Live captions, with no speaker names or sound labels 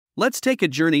Let's take a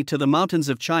journey to the mountains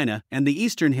of China and the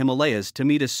eastern Himalayas to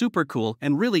meet a super cool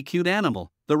and really cute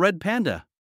animal, the red panda.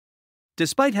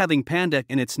 Despite having panda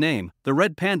in its name, the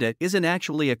red panda isn't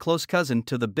actually a close cousin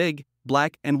to the big,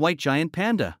 black and white giant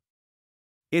panda.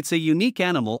 It's a unique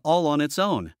animal all on its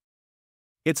own.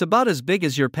 It's about as big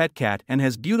as your pet cat and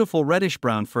has beautiful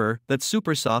reddish-brown fur that's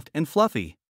super soft and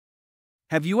fluffy.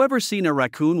 Have you ever seen a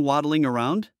raccoon waddling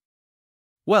around?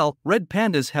 Well, red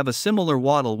pandas have a similar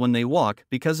waddle when they walk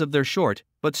because of their short,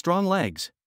 but strong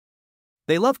legs.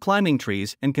 They love climbing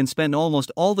trees and can spend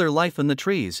almost all their life in the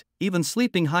trees, even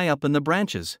sleeping high up in the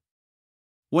branches.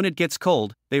 When it gets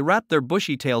cold, they wrap their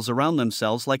bushy tails around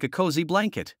themselves like a cozy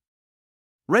blanket.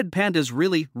 Red pandas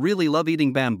really love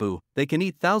eating bamboo. They can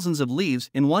eat thousands of leaves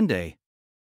in one day.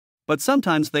 But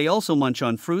sometimes they also munch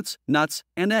on fruits, nuts,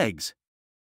 and eggs.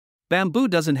 Bamboo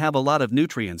doesn't have a lot of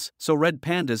nutrients, so red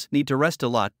pandas need to rest a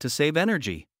lot to save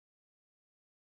energy.